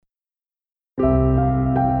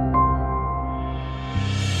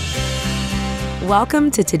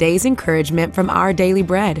Welcome to today's encouragement from Our Daily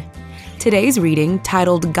Bread. Today's reading,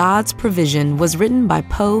 titled God's Provision, was written by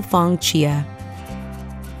Po Fong Chia.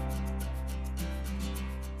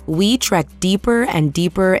 We trekked deeper and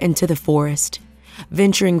deeper into the forest,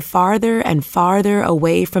 venturing farther and farther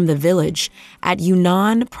away from the village at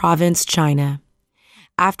Yunnan Province, China.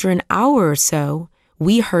 After an hour or so,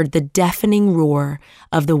 we heard the deafening roar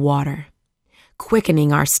of the water.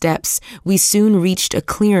 Quickening our steps, we soon reached a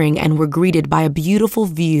clearing and were greeted by a beautiful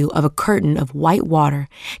view of a curtain of white water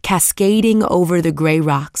cascading over the gray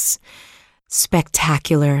rocks.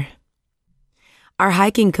 Spectacular. Our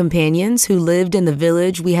hiking companions, who lived in the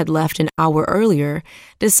village we had left an hour earlier,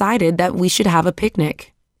 decided that we should have a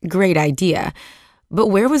picnic. Great idea. But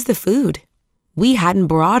where was the food? We hadn't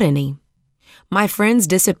brought any. My friends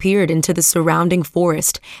disappeared into the surrounding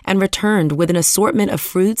forest and returned with an assortment of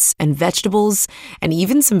fruits and vegetables and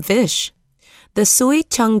even some fish. The sui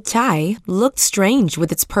chung chai looked strange with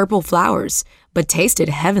its purple flowers, but tasted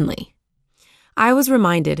heavenly. I was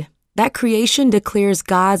reminded that creation declares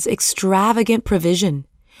God's extravagant provision.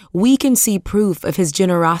 We can see proof of His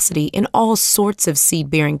generosity in all sorts of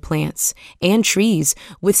seed-bearing plants and trees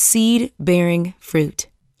with seed-bearing fruit.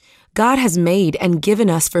 God has made and given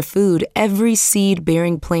us for food every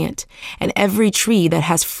seed-bearing plant and every tree that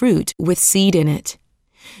has fruit with seed in it.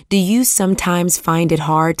 Do you sometimes find it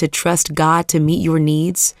hard to trust God to meet your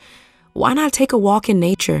needs? Why not take a walk in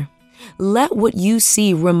nature? Let what you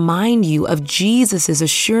see remind you of Jesus'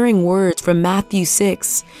 assuring words from Matthew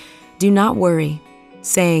 6. Do not worry,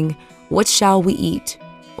 saying, "What shall we eat?"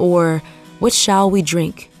 or "What shall we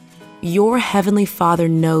drink?" Your heavenly Father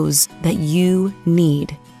knows that you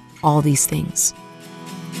need all these things.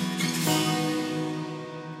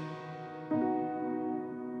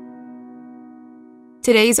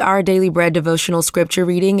 Today's Our Daily Bread devotional scripture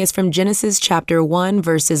reading is from Genesis chapter 1,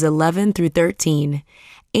 verses 11 through 13,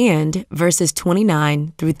 and verses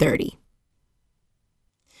 29 through 30.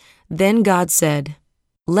 Then God said,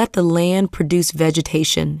 "Let the land produce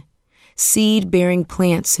vegetation, seed-bearing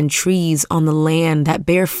plants and trees on the land that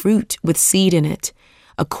bear fruit with seed in it,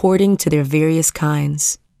 according to their various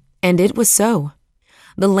kinds." And it was so.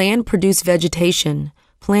 The land produced vegetation,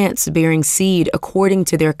 plants bearing seed according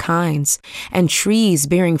to their kinds, and trees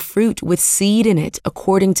bearing fruit with seed in it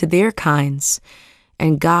according to their kinds.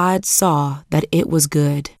 And God saw that it was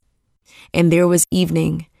good. And there was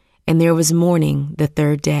evening, and there was morning the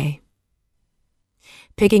third day.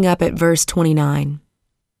 Picking up at verse 29.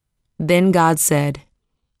 Then God said,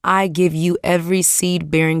 "I give you every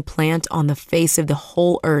seed-bearing plant on the face of the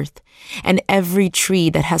whole earth, and every tree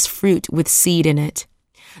that has fruit with seed in it.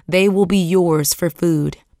 They will be yours for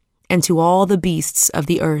food, and to all the beasts of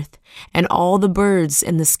the earth, and all the birds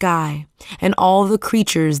in the sky, and all the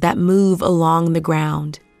creatures that move along the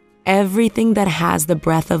ground. Everything that has the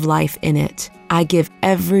breath of life in it, I give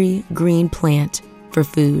every green plant for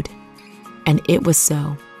food." And it was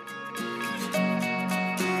so.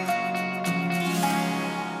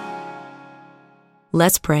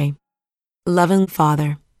 Let's pray. Loving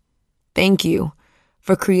Father, thank you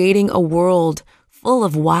for creating a world full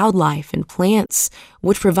of wildlife and plants,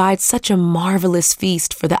 which provide such a marvelous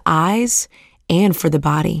feast for the eyes and for the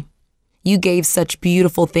body. You gave such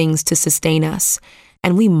beautiful things to sustain us,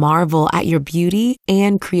 and we marvel at your beauty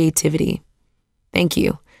and creativity. Thank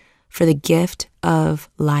you for the gift of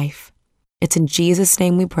life. It's in Jesus'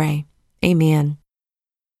 name we pray. Amen.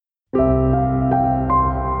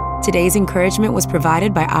 Today's encouragement was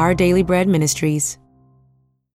provided by Our Daily Bread Ministries.